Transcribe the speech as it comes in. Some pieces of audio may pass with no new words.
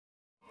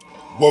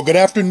Well, good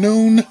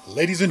afternoon,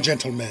 ladies and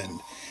gentlemen,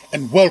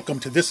 and welcome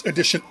to this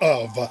edition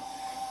of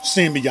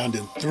Seeing Beyond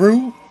and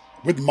Through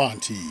with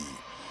Monty.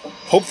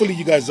 Hopefully,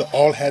 you guys are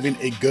all having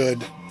a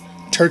good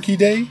Turkey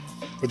Day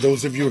for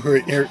those of you who are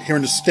here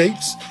in the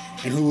States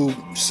and who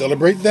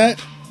celebrate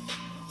that.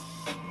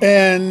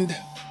 And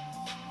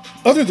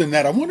other than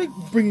that, I want to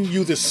bring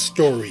you this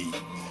story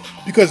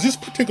because this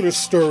particular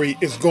story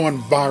is going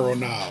viral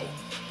now.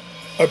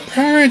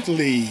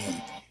 Apparently,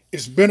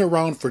 it's been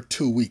around for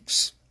 2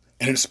 weeks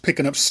and it's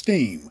picking up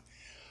steam.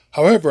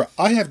 However,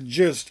 I have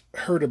just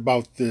heard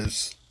about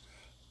this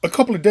a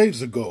couple of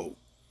days ago,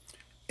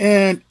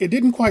 and it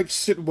didn't quite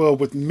sit well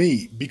with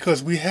me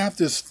because we have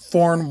this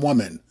foreign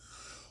woman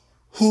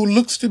who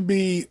looks to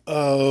be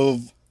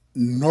of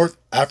North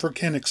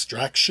African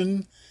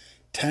extraction,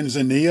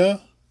 Tanzania,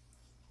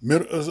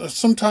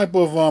 some type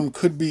of,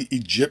 could be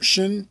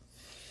Egyptian,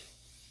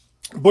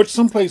 but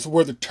someplace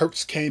where the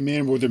Turks came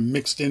in, where they're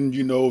mixed in,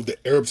 the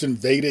Arabs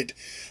invaded.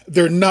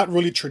 They're not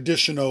really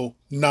traditional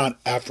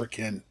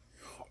non-African,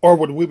 or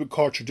what we would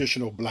call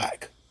traditional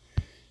black.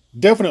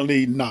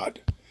 Definitely not.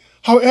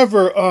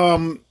 However,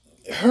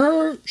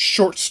 her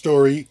short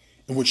story,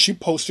 in which she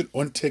posted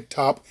on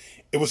TikTok,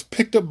 it was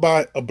picked up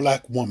by a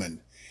black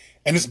woman.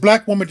 And this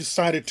black woman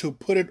decided to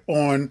put it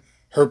on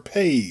her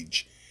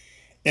page.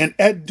 And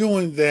at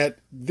doing that,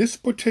 this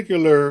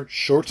particular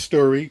short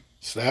story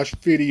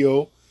 /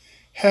 video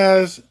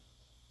has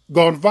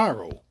gone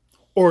viral,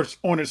 or it's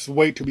on its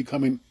way to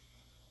becoming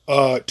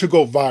to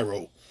go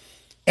viral,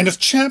 and it's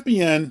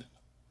championed,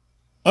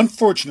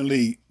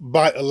 unfortunately,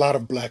 by a lot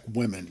of black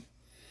women.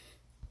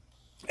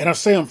 And I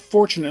say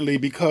unfortunately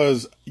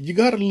because you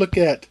got to look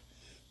at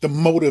the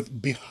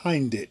motive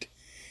behind it.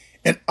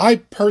 And I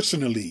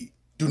personally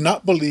do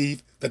not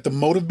believe that the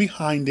motive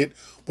behind it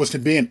was to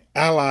be an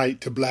ally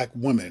to black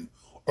women,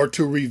 or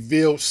to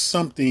reveal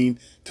something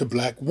to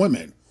black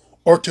women,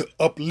 or to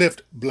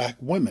uplift black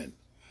women.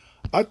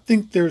 I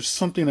think there's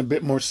something a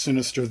bit more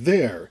sinister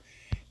there.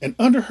 And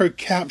under her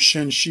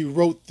caption, she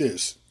wrote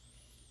this.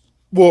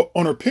 Well,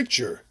 on her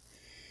picture,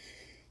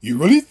 "You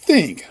really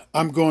think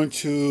I'm going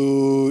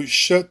to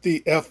shut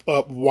the F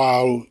up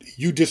while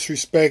you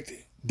disrespect,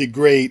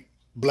 degrade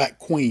black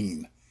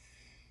queen?"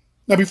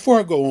 Now, before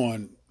I go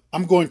on,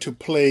 I'm going to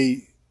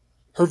play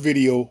her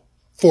video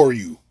for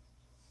you.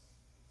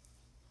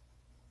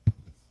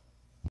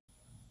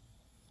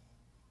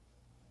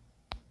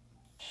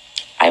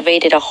 I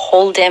waited a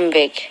whole damn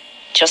week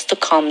just to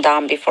calm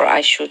down before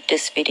I shoot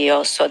this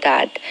video so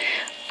that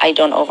I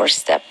don't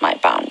overstep my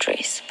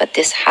boundaries. But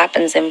this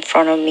happens in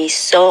front of me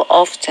so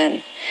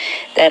often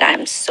that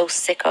I'm so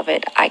sick of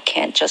it, I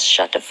can't just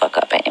shut the fuck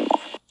up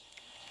anymore.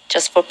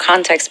 Just for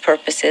context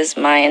purposes,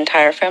 my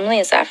entire family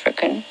is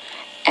African,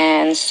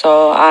 and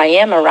so I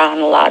am around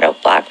a lot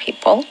of black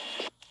people.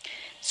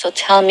 So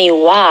tell me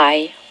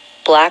why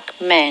black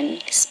men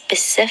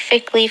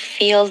specifically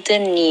feel the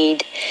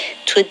need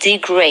to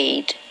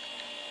degrade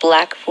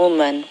black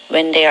women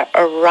when they are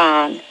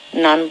around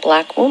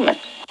non-black women,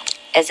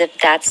 as if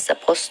that's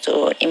supposed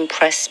to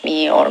impress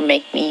me or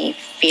make me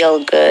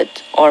feel good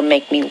or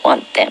make me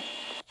want them.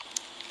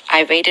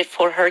 I waited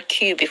for her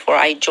cue before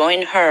I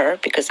joined her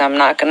because I'm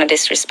not going to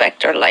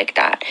disrespect her like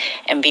that,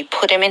 and we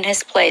put him in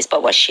his place.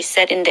 But what she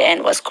said in the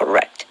end was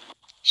correct.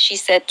 She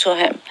said to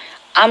him,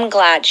 "I'm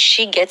glad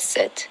she gets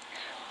it,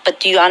 but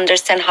do you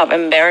understand how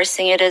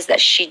embarrassing it is that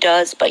she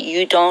does, but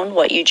you don't,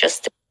 what you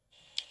just did?"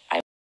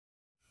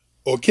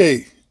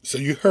 Okay, so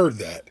you heard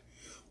that.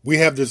 We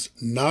have this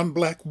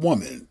non-black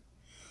woman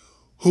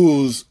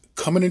who's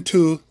coming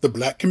into the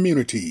black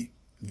community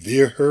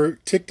via her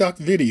TikTok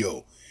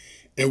video,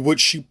 in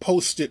which she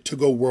posted to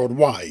go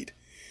worldwide.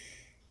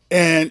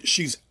 And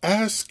she's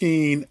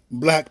asking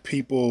black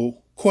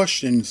people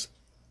questions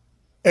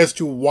as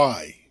to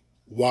why.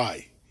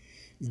 Why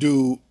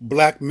do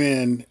black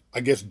men,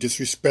 I guess,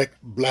 disrespect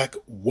black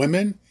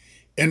women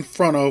in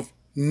front of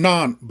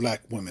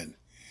non-black women?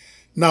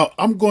 Now,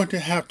 I'm going to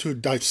have to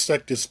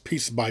dissect this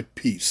piece by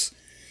piece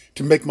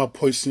to make my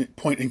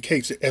point in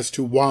case as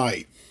to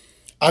why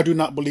I do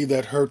not believe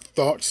that her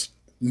thoughts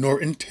nor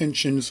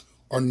intentions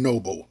are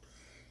noble.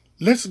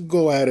 Let's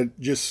go at it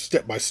just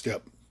step by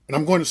step. And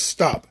I'm going to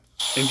stop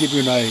and give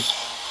you a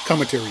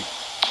commentary.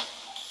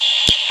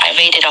 I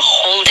waited a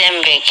whole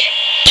damn week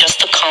just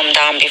to calm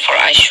down before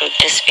I shoot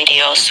this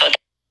video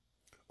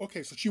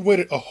Okay, so she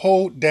waited a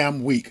whole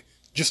damn week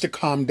just to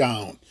calm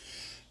down.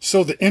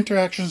 So the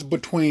interactions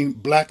between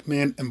black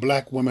men and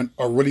black women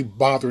are really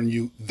bothering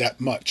you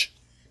that much.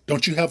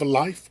 Don't you have a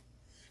life?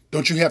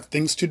 Don't you have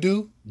things to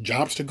do?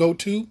 Jobs to go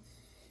to?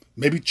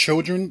 Maybe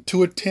children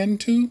to attend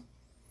to?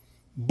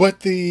 But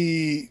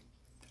the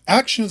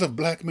actions of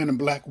black men and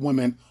black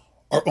women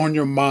are on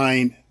your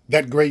mind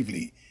that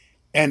gravely,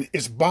 and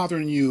it's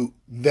bothering you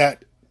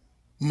that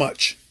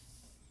much.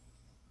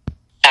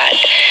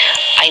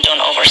 I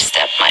don't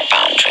overstep my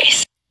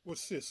boundaries. Well,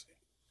 sis,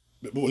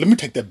 let me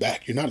take that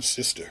back. You're not a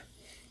sister.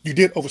 You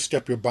did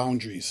overstep your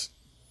boundaries.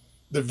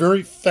 The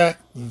very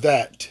fact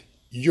that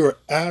you're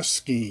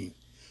asking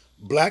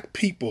black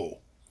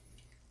people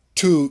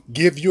to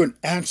give you an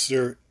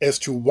answer as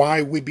to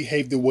why we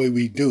behave the way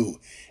we do,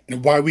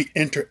 and why we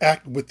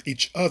interact with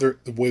each other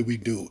the way we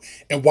do,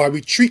 and why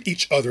we treat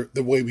each other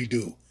the way we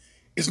do.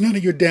 It's none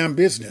of your damn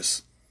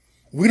business.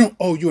 We don't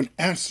owe you an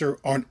answer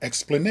or an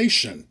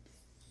explanation.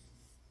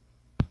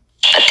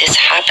 But this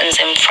happens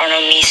in front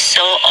of me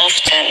so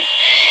often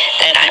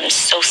that I'm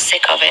so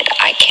sick of it,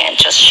 I can't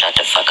just shut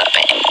the fuck up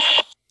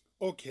anymore.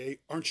 Okay,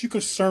 aren't you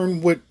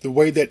concerned with the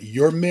way that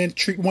your men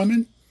treat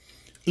women?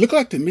 Look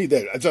like to me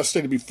that, as I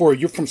stated before,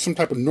 you're from some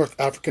type of North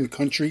African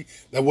country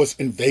that was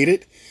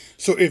invaded.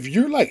 So if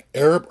you're like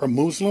Arab or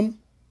Muslim,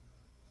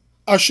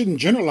 I shouldn't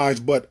generalize,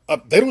 but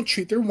they don't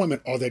treat their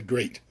women all that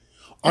great.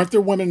 Aren't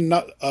their women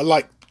not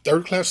like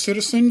third-class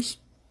citizens?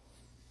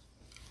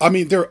 I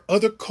mean, there are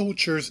other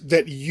cultures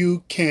that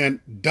you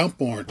can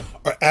dump on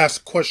or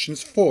ask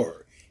questions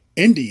for.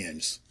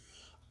 Indians.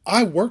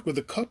 I worked with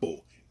a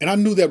couple, and I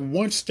knew that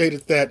one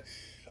stated that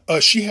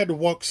she had to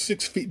walk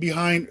 6 feet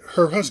behind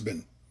her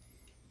husband.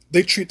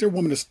 They treat their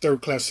women as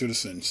third-class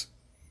citizens.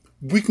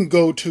 We can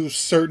go to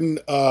certain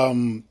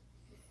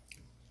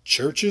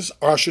churches,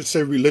 or I should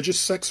say religious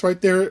sects right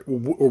there,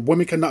 where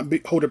women cannot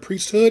hold a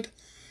priesthood.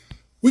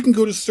 We can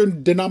go to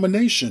certain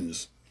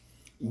denominations.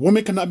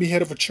 Women cannot be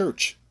head of a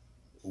church.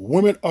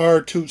 Women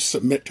are to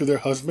submit to their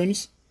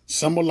husbands.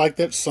 Some will like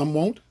that, some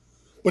won't.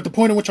 But the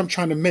point in which I'm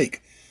trying to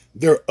make,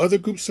 there are other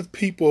groups of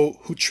people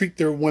who treat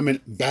their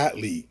women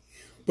badly.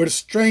 But it's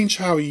strange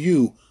how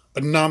you,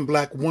 a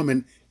non-black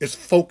woman, is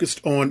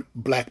focused on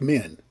black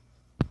men.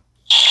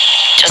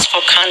 Just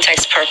for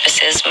context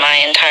purposes,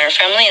 my entire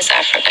family is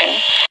African.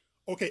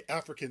 Okay,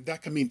 African,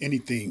 that can mean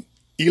anything.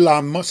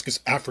 Elon Musk is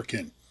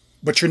African,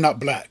 but you're not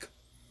black.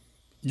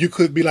 You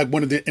could be like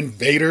one of the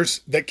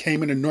invaders that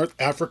came into North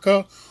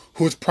Africa,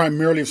 who is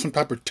primarily of some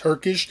type of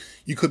Turkish.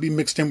 You could be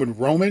mixed in with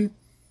Roman.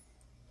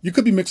 You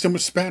could be mixed in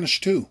with Spanish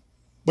too,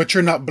 but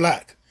you're not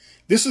black.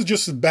 This is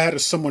just as bad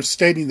as someone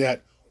stating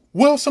that,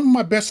 well, some of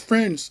my best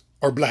friends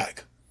are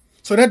black.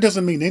 So that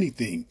doesn't mean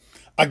anything.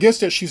 I guess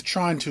that she's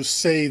trying to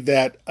say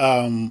that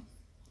I'm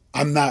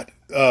not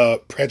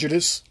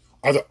prejudiced,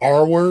 or the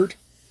R word.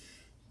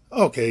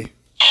 Okay.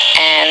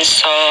 And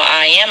so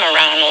I am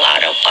around a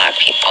lot of black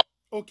people.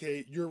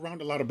 Okay, you're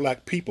around a lot of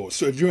black people.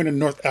 So if you're in a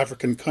North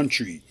African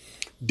country,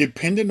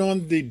 depending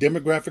on the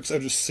demographics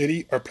of the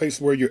city or place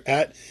where you're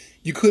at,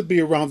 you could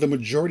be around the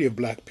majority of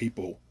black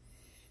people.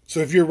 So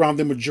if you're around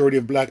the majority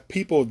of black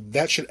people,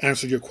 that should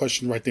answer your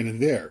question right then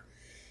and there.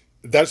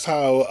 That's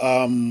how,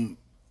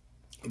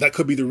 that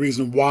could be the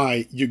reason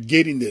why you're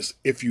getting this,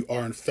 if you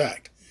are in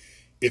fact.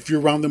 If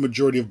you're around the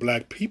majority of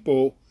black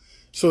people,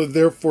 so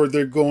therefore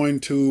they're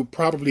going to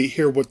probably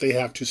hear what they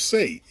have to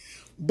say.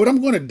 But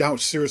I'm going to doubt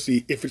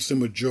seriously if it's the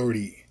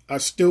majority.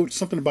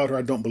 Something about her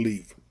I don't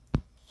believe.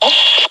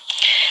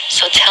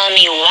 So tell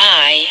me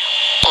why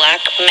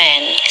black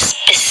men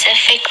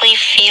specifically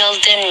feel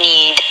the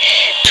need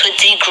to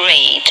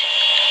degrade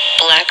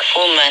black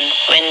women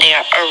when they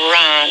are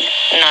around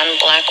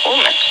non-black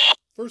women.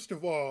 First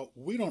of all,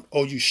 we don't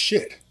owe you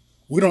shit.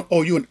 We don't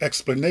owe you an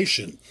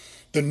explanation.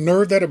 The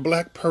nerve that a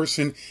black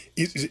person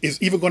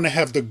is even going to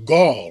have the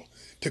gall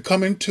to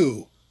come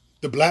into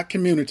the black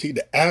community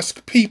to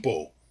ask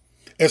people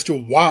as to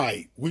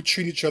why we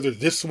treat each other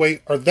this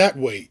way or that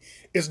way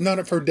is none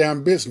of her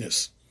damn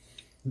business.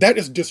 That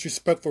is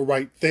disrespectful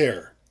right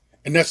there.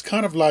 And that's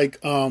kind of like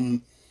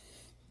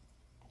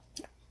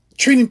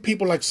treating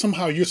people like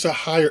somehow you're a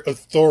higher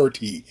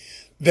authority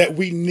that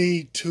we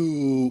need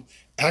to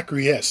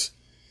acquiesce,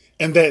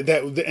 and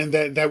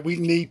that we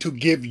need to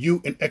give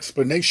you an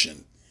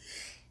explanation.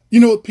 You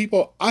know,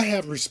 people, I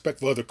have respect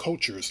for other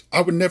cultures.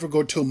 I would never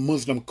go to a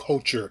Muslim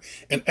culture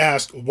and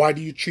ask, why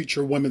do you treat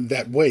your women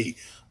that way?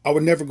 I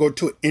would never go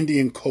to an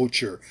Indian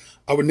culture.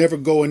 I would never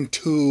go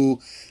into,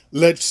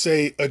 let's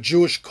say, a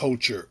Jewish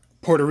culture,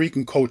 Puerto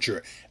Rican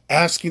culture,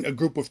 asking a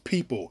group of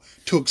people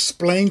to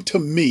explain to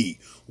me,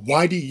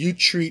 why do you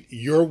treat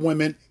your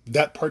women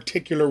that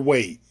particular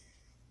way?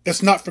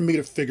 That's not for me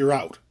to figure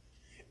out.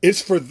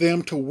 It's for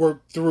them to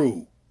work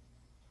through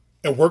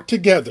and work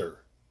together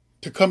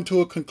to come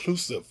to a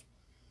conclusive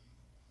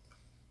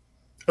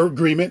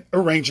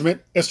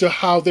arrangement as to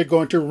how they're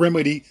going to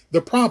remedy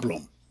the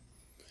problem.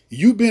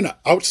 You being an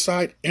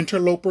outside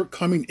interloper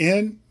coming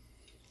in,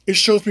 it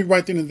shows me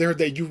right then and there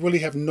that you really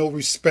have no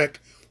respect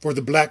for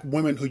the black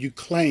women who you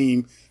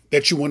claim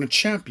that you want to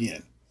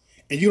champion.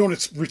 And you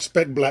don't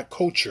respect black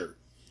culture.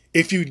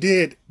 If you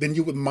did, then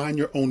you would mind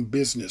your own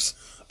business.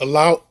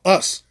 Allow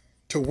us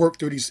to work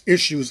through these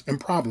issues and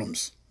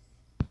problems.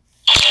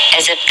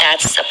 As if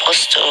that's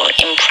supposed to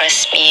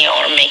impress me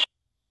or make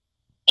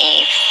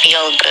me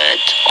feel good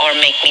or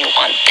make me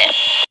want them.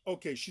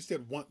 Okay, she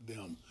said want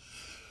them.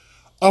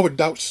 I would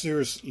doubt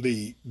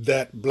seriously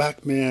that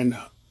black men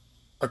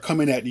are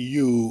coming at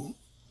you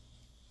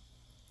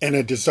in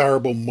a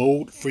desirable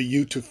mode for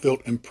you to feel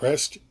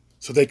impressed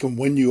so they can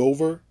win you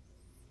over.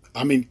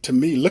 I mean, to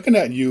me, looking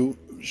at you,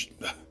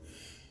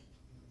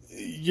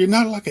 you're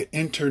not like an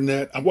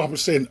internet, I would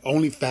say an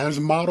OnlyFans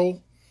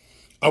model.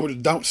 I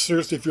would doubt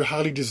seriously if you're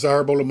highly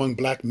desirable among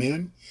black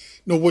men.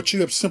 No, what you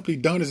have simply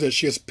done is that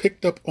she has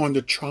picked up on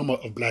the trauma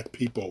of black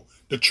people,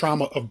 the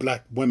trauma of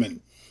black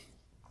women.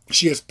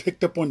 She has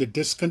picked up on the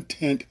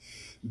discontent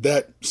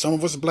that some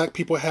of us black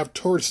people have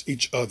towards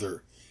each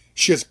other.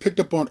 She has picked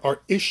up on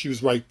our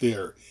issues right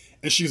there,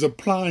 and she's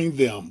applying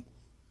them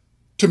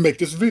to make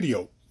this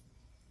video.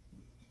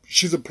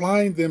 She's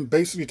applying them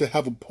basically to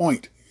have a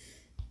point.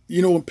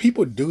 You know, when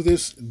people do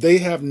this, they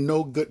have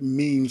no good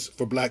means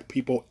for black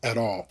people at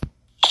all.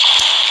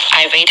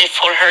 I waited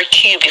for her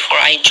cue before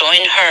I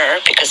joined her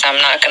because I'm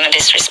not going to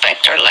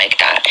disrespect her like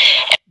that.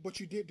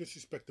 But you did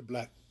disrespect the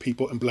black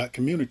people and black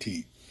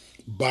community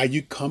by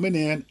you coming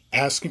in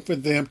asking for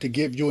them to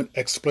give you an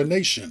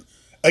explanation.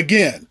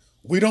 Again,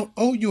 we don't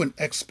owe you an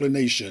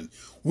explanation.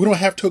 We don't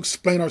have to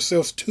explain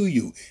ourselves to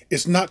you.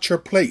 It's not your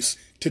place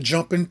to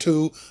jump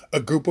into a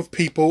group of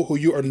people who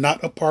you are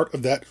not a part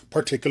of that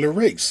particular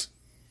race.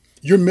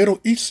 You're Middle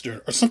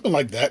Eastern or something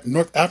like that,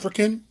 North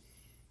African.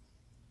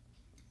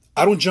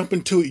 I don't jump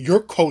into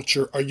your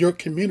culture or your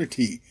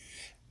community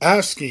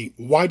asking,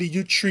 why do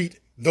you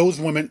treat those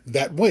women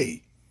that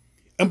way?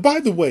 And by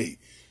the way,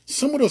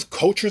 some of those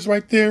cultures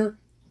right there,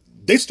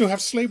 they still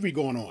have slavery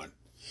going on.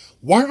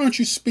 Why aren't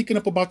you speaking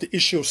up about the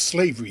issue of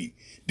slavery?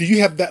 Do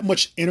you have that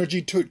much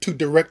energy to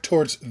direct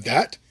towards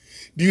that?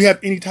 Do you have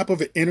any type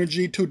of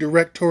energy to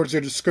direct towards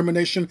the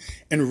discrimination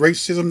and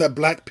racism that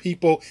black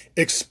people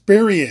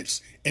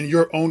experience in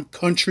your own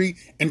country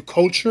and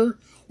culture?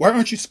 Why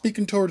aren't you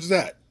speaking towards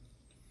that?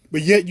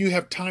 But yet you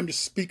have time to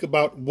speak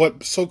about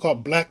what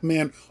so-called black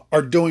men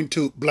are doing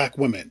to black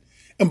women.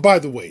 And by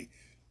the way,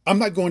 I'm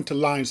not going to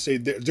lie and say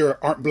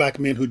there aren't black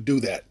men who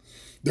do that.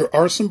 There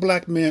are some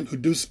black men who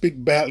do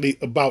speak badly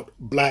about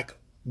black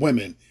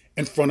women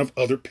in front of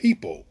other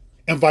people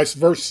and vice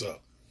versa.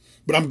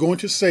 But I'm going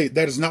to say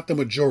that is not the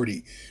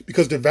majority,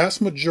 because the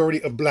vast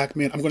majority of black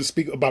men I'm going to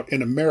speak about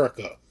in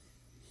America,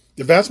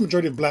 the vast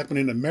majority of black men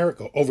in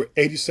America, over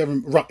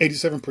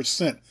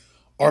 87%,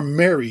 are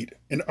married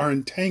and are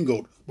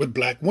entangled with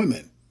black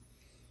women.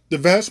 The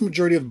vast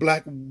majority of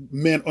black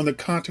men on the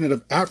continent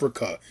of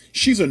Africa,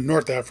 she's in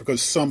North Africa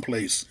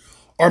someplace,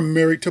 are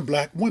married to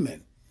black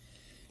women.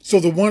 So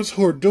the ones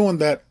who are doing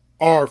that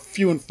are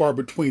few and far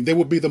between. They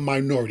will be the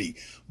minority.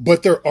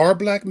 But there are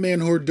black men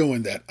who are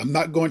doing that. I'm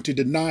not going to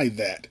deny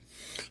that.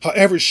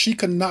 However, she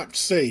cannot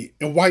say,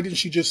 and why didn't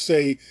she just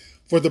say,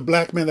 for the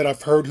black men that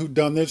I've heard who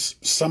done this,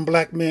 some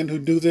black men who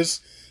do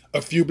this,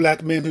 a few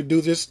black men who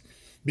do this,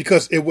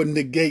 because it would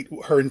negate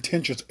her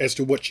intentions as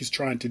to what she's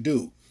trying to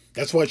do.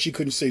 That's why she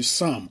couldn't say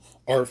some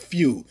or a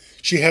few.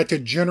 She had to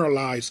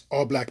generalize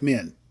all black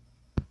men.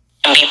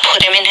 We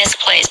put him in his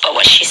place, but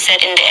what she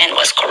said in the end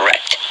was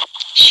correct.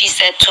 She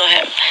said to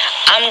him,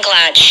 I'm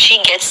glad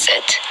she gets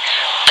it,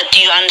 but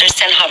do you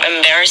understand how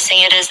embarrassing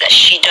it is that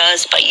she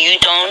does, but you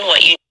don't?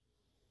 What you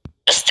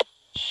just...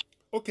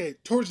 Okay,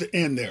 towards the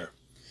end there,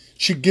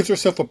 she gives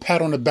herself a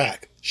pat on the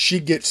back. She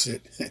gets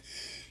it.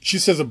 She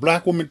says a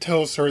black woman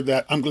tells her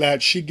that I'm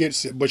glad she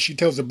gets it, but she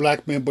tells the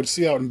black man, but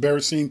see how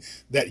embarrassing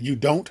that you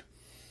don't?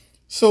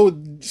 So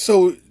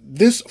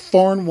this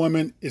foreign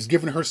woman is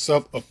giving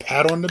herself a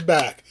pat on the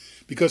back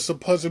because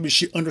supposedly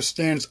she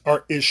understands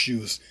our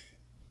issues.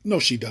 No,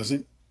 she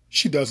doesn't.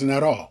 She doesn't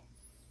at all.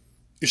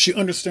 If she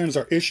understands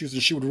our issues,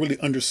 then she would really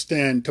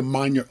understand to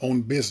mind your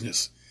own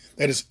business.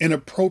 That is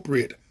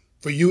inappropriate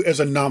for you as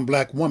a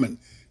non-black woman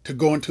to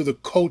go into the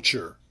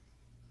culture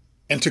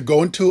and to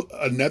go into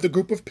another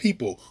group of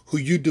people who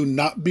you do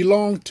not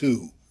belong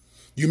to.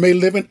 You may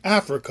live in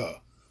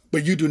Africa,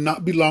 but you do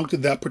not belong to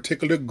that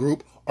particular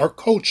group or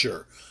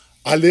culture.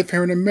 I live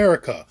here in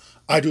America.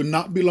 I do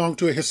not belong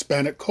to a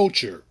Hispanic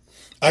culture.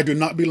 I do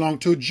not belong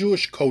to a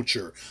Jewish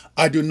culture.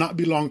 I do not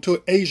belong to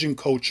an Asian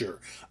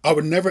culture. I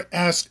would never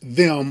ask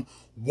them,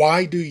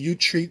 why do you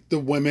treat the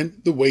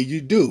women the way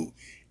you do?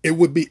 It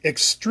would be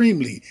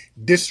extremely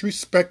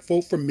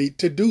disrespectful for me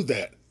to do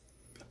that.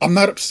 I'm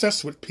not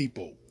obsessed with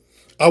people.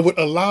 I would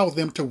allow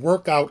them to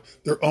work out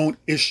their own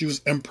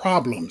issues and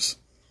problems.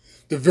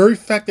 The very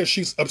fact that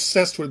she's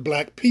obsessed with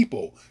black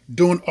people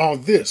doing all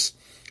this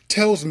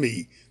tells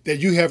me that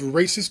you have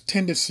racist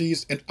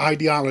tendencies and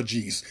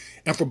ideologies.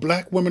 And for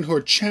black women who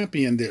are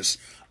championing this,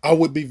 I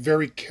would be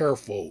very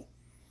careful.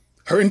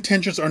 Her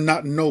intentions are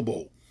not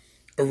noble.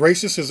 A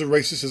racist is a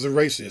racist is a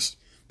racist.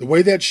 The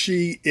way that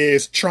she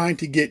is trying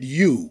to get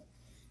you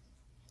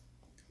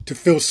to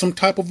feel some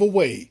type of a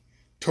way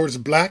towards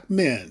black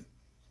men,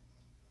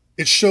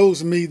 it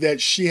shows me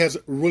that she has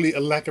really a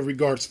lack of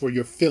regards for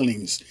your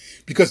feelings,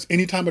 because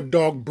anytime a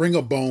dog bring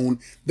a bone,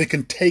 they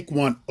can take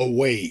one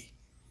away.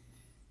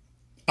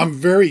 I'm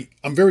very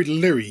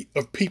leery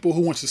of people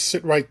who want to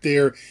sit right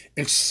there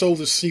and sow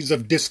the seeds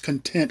of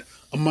discontent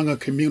among a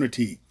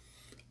community.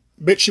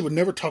 Bet she would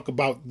never talk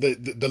about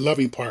the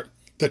loving part,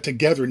 the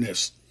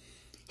togetherness,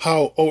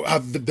 how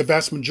the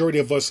vast majority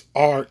of us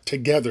are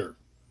together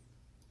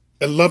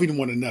and loving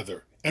one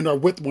another and are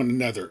with one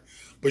another.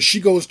 But she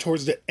goes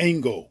towards the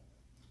angle,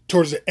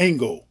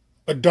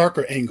 a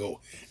darker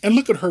angle. And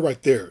look at her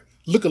right there,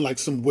 looking like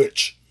some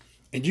witch.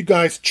 And you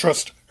guys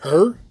trust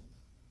her?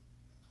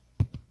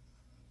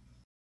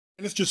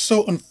 And it's just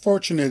so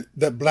unfortunate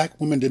that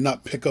black women did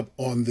not pick up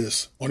on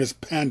this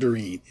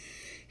pandering.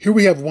 Here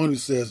we have one who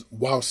says,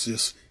 wow,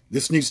 sis,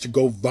 this needs to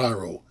go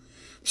viral.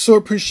 So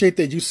appreciate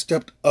that you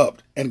stepped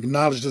up and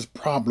acknowledged this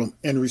problem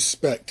and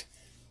respect.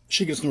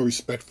 She gets no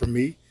respect from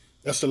me.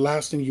 That's the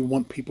last thing you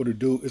want people to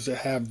do, is to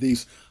have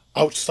these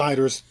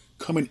outsiders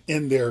coming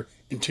in there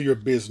into your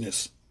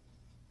business.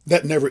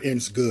 That never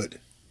ends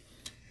good.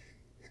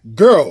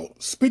 Girl,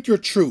 speak your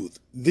truth.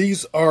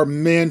 These are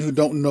men who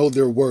don't know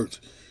their worth,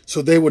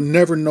 so they will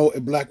never know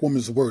a black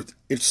woman's worth.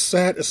 It's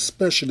sad,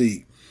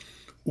 especially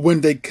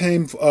when they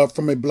came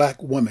from a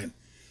black woman.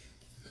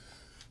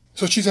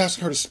 So she's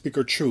asking her to speak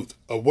her truth.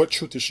 What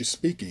truth is she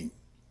speaking?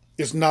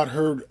 It's not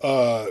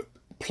her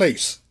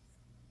place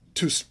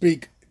to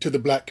speak to the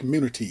black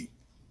community.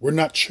 We're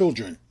not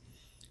children.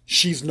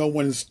 She's no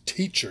one's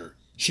teacher.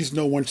 She's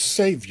no one's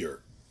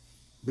savior.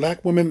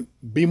 Black women,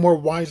 be more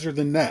wiser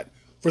than that.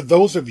 For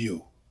those of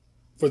you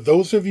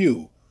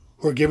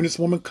who are giving this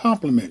woman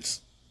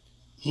compliments,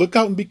 look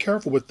out and be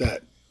careful with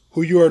that,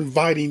 who you are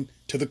inviting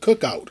to the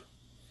cookout.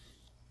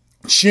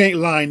 She ain't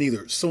lying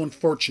either. So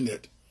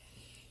unfortunate.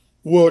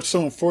 Well, it's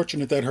so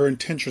unfortunate that her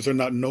intentions are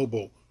not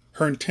noble.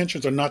 Her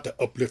intentions are not to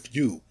uplift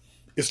you.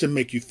 It's to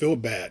make you feel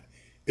bad.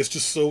 It's to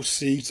sow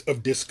seeds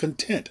of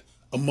discontent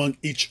among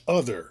each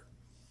other.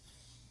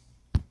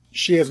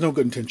 She has no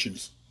good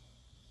intentions.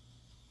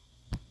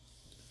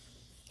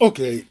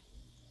 Okay.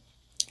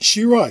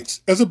 She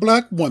writes, as a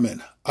black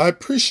woman, I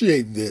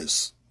appreciate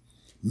this.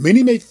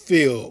 Many may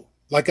feel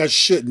like I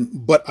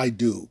shouldn't, but I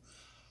do.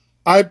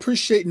 I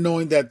appreciate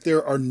knowing that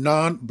there are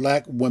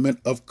non-black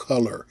women of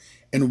color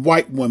and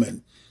white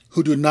women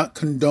who do not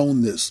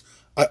condone this.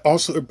 I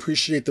also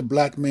appreciate the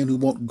black men who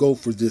won't go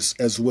for this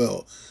as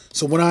well.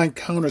 So when I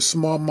encounter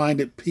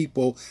small-minded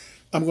people,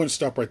 I'm going to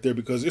stop right there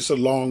because it's a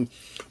long,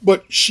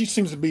 but she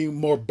seems to be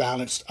more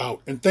balanced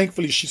out. And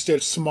thankfully, she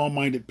said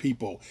small-minded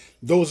people.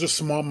 Those are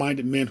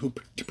small-minded men who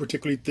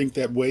particularly think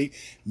that way.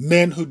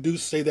 Men who do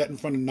say that in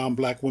front of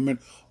non-black women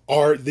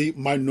are the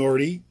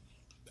minority.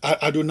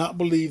 I do not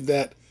believe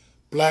that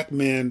black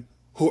men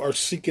who are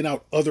seeking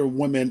out other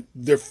women,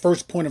 their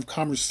first point of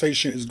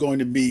conversation is going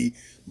to be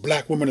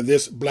black women are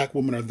this, black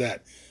women are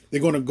that.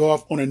 They're going to go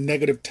off on a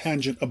negative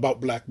tangent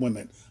about black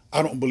women.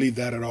 I don't believe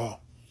that at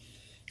all.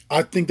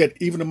 I think that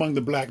even among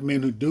the black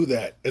men who do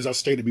that, as I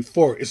stated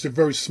before, it's a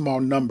very small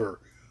number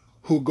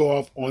who go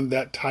off on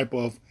that type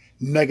of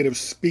negative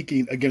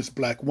speaking against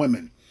black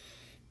women.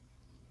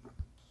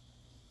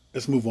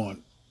 Let's move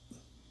on.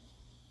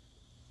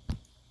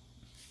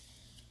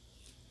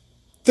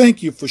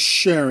 Thank you for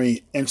sharing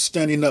and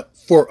standing up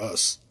for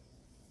us.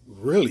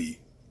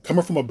 Really?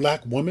 Coming from a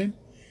black woman?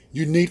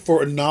 You need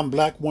for a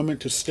non-black woman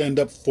to stand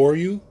up for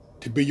you,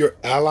 to be your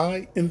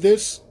ally in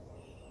this?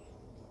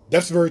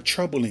 That's very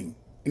troubling,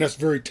 and that's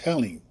very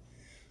telling.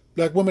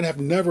 Black women have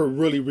never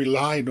really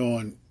relied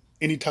on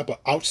any type of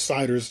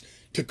outsiders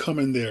to come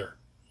in there.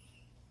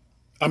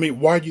 I mean,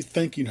 why are you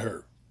thanking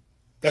her?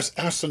 That's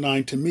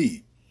asinine to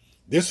me.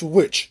 This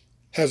witch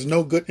has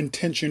no good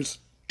intentions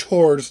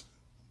towards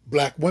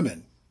black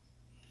women.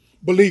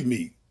 Believe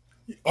me,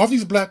 all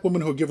these black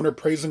women who are giving her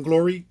praise and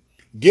glory,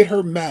 get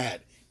her mad,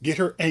 get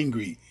her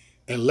angry,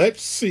 and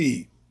let's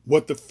see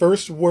what the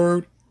first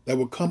word that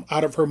will come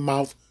out of her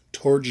mouth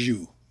towards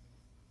you.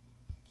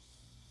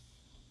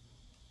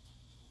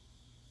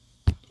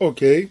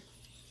 Okay.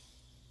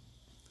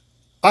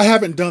 I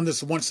haven't done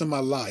this once in my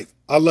life.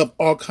 I love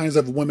all kinds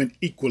of women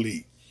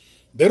equally.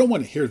 They don't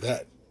want to hear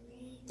that.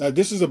 Now,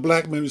 this is a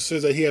black man who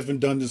says that he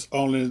hasn't done this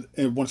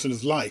once in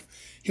his life.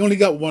 He only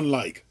got one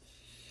like.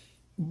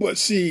 But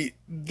see,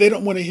 they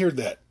don't want to hear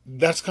that.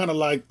 That's kind of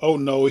like, oh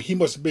no, he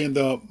must be in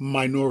the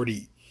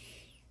minority.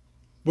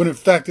 When in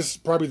fact, this is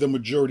probably the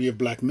majority of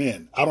black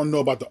men. I don't know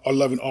about the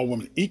loving all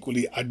women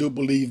equally. I do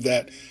believe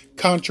that,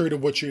 contrary to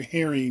what you're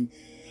hearing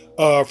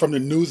from the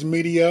news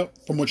media,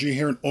 from what you're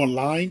hearing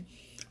online,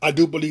 I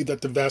do believe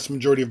that the vast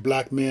majority of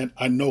black men,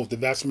 I know the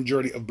vast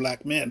majority of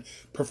black men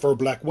prefer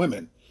black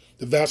women.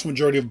 The vast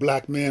majority of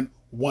black men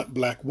want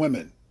black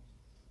women.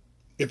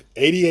 If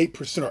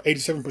 88% or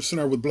 87%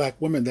 are with black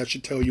women, that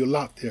should tell you a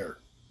lot there.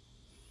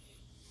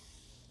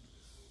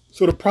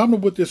 So the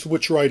problem with this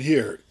witch right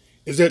here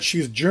is that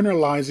she's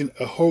generalizing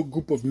a whole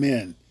group of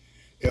men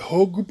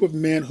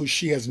who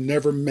she has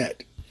never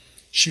met.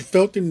 She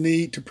felt the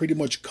need to pretty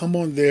much come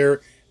on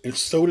there and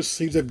sow the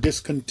seeds of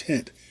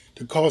discontent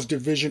to cause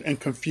division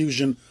and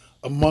confusion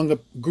among a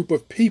group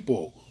of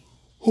people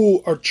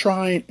who are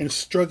trying and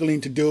struggling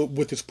to deal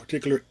with this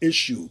particular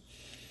issue.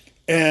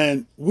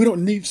 And we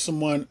don't need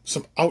some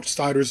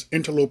outsiders,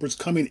 interlopers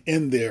coming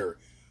in there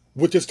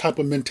with this type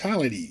of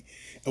mentality.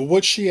 And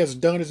what she has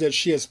done is that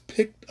she has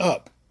picked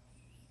up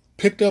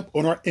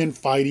on our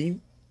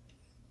infighting,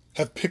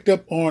 have picked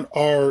up on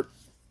our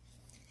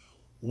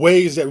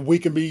ways that we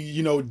can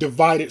be,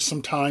 divided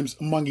sometimes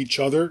among each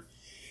other.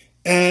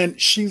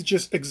 And she's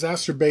just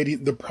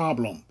exacerbating the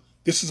problem.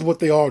 This is what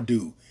they all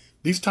do.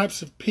 These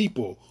types of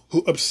people who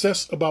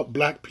obsess about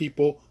black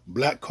people,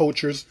 black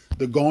cultures,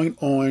 the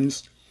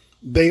going-ons,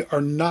 they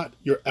are not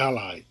your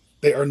ally.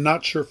 They are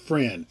not your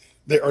friend.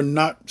 They are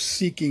not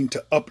seeking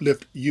to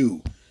uplift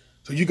you.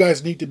 So you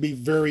guys need to be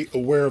very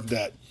aware of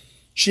that.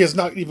 She has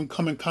not even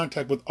come in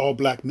contact with all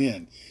black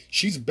men.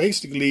 She's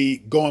basically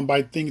going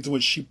by things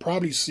which she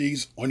probably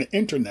sees on the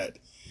internet,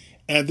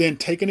 and then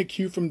taking a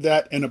cue from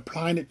that and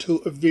applying it to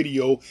a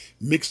video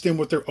mixed in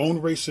with her own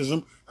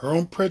racism, her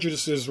own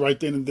prejudices right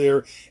then and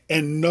there,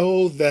 and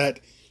know that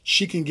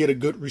she can get a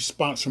good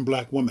response from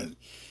black women.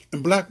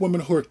 And black women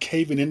who are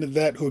caving into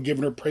that, who are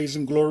giving her praise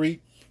and glory,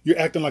 you're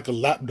acting like a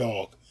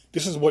lapdog.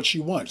 This is what she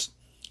wants.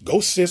 Go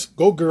sis,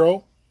 go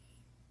girl.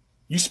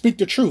 You speak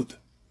the truth.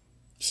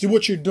 See,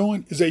 what you're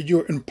doing is that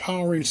you're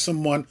empowering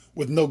someone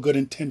with no good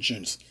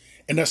intentions.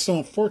 And that's so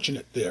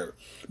unfortunate there,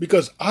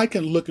 because I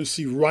can look and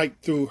see right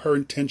through her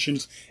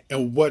intentions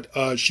and what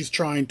she's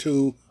trying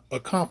to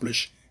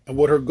accomplish and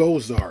what her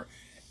goals are.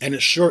 And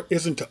it sure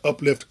isn't to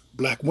uplift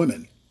black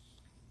women.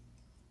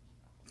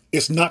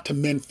 It's not to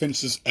mend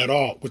fences at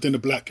all within the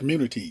black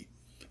community.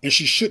 And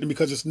she shouldn't,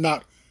 because it's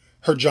not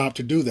her job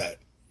to do that.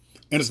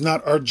 And it's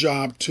not our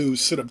job to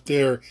sit up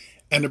there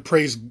and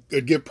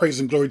to give praise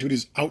and glory to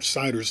these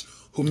outsiders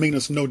who mean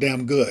us no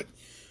damn good.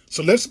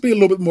 So let's be a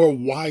little bit more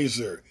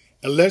wiser,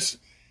 and let's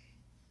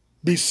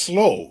be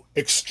slow,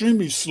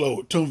 extremely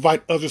slow, to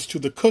invite others to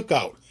the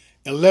cookout.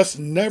 And let's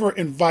never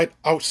invite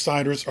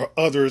outsiders or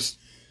others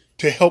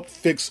to help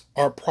fix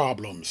our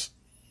problems.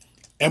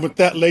 And with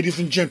that, ladies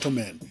and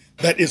gentlemen,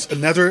 that is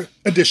another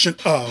edition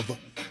of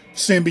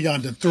Seeing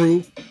Beyond and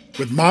Through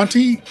with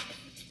Monty,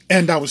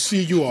 and I will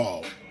see you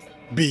all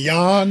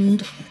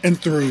beyond and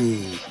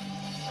through.